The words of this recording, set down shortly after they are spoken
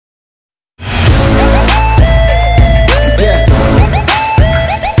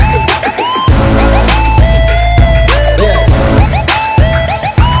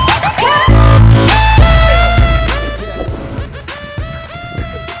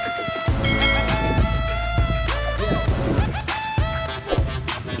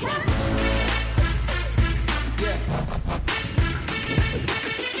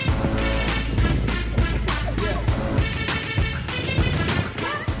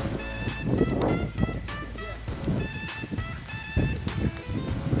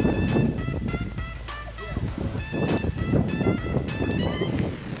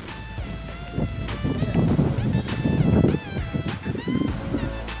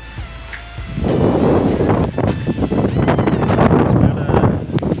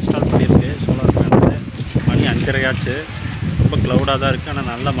வெள்ளித்திரையாச்சு. ரொம்ப க்ளவுடாக தான் இருக்குது. ஆனால்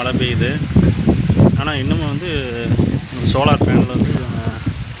நல்ல மழை பெய்யுது. ஆனால் இன்னமும் வந்து சோலார் பேனல் வந்து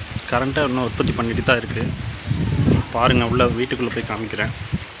கரண்ட்டை இன்னும் உற்பத்தி பண்ணிட்டு தான் இருக்குது. பாருங்கள், உள்ள வீட்டுக்குள்ளே போய் காமிக்கிறேன்.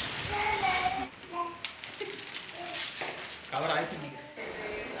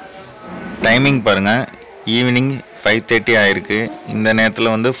 டைமிங் பாருங்கள், ஈவினிங் 5:30 ஆகிருக்கு. இந்த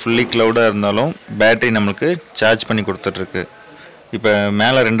நேரத்தில் வந்து ஃபுல்லி க்ளவுடாக இருந்தாலும் பேட்ரி நம்மளுக்கு சார்ஜ் பண்ணி கொடுத்துட்ருக்கு. இப்போ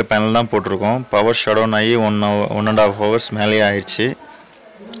மேலே 2 பேனல் தான் போட்டிருக்கோம். பவர் ஷட் டவுன் ஆகி 1.5 ஹவர்ஸ் மேலேயே ஆயிடுச்சு.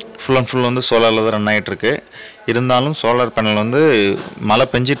 ஃபுல் அண்ட் ஃபுல் வந்து சோலாரில் தான் ரன் ஆகிட்டுருக்கு. இருந்தாலும் சோலார் பேனல் வந்து மழை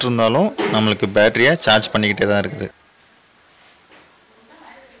பெஞ்சிட்டு இருந்தாலும் நம்மளுக்கு பேட்டரியை சார்ஜ் பண்ணிக்கிட்டே தான் இருக்குது.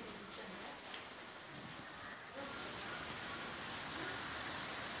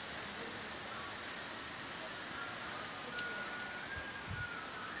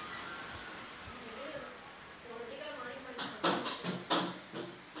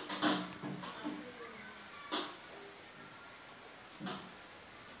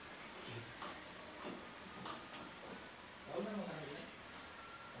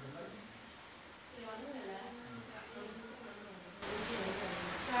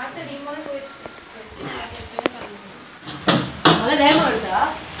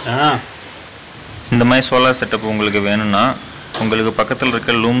 இந்த மாதிரி சோலார் செட்டப் உங்களுக்கு வேணும்னா உங்களுக்கு பக்கத்தில்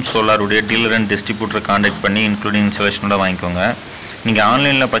இருக்க லூம் சோலாருடைய டீலர் அண்ட் டிஸ்ட்ரிபியூட்டரை காண்டாக்ட் பண்ணி இன்க்ளூடிங் இன்ஸ்டாலேஷனோட வாங்கிக்கோங்க. நீங்கள்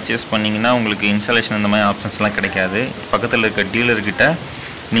ஆன்லைனில் பர்ச்சேஸ் பண்ணிங்கன்னா உங்களுக்கு இன்ஸ்டாலேஷன் இந்த மாதிரி ஆப்ஷன்ஸ்லாம் கிடைக்காது. பக்கத்தில் இருக்க டீலர்கிட்ட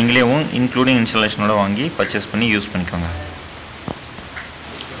நீங்களேவும் இன்க்ளூடிங் இன்ஸ்டாலேஷனோட வாங்கி பர்ச்சேஸ் பண்ணி யூஸ் பண்ணிக்கோங்க.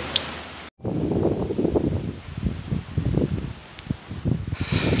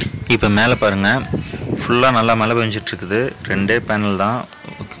 இப்போ மேலே பாருங்கள், ஃபுல்லாக நல்லா மழை பெஞ்சிட்ருக்குது. 2 பேனல் தான்.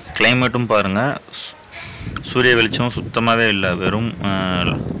 கிளைமேட்டும் பாருங்கள், சூரிய வெளிச்சம் சுத்தமாகவே இல்லை,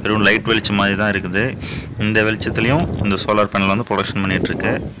 வெறும் லைட் வெளிச்சம் மாதிரி தான் இருக்குது. இந்த வெளிச்சத்துலேயும் இந்த சோலார் பேனல் வந்து ப்ரொடக்ஷன்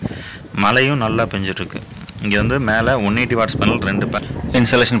பண்ணிகிட்ருக்கு. மழையும் நல்லா பெஞ்சிட்ருக்கு. இங்கே வந்து மேலே 180 வாட்ஸ் பேனல் 2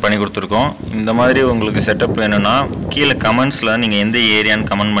 இன்ஸ்டாலேஷன் பண்ணி கொடுத்துருக்கோம். இந்த மாதிரி உங்களுக்கு செட்டப் வேணும்னா கீழே கமெண்ட்ஸில் நீங்கள் எந்த ஏரியான்னு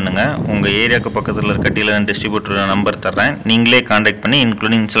கமெண்ட் பண்ணுங்கள். உங்கள் ஏரியாவுக்கு பக்கத்தில் இருக்க டீலர் அண்ட் டிஸ்ட்ரிபியூட்டர் நம்பர் தர்றேன். நீங்களே காண்டாக்ட் பண்ணி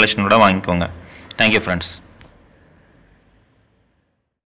இன்க்ளூடிங் இன்ஸ்டாலேஷனோட வாங்கிக்கோங்க. Thank you friends.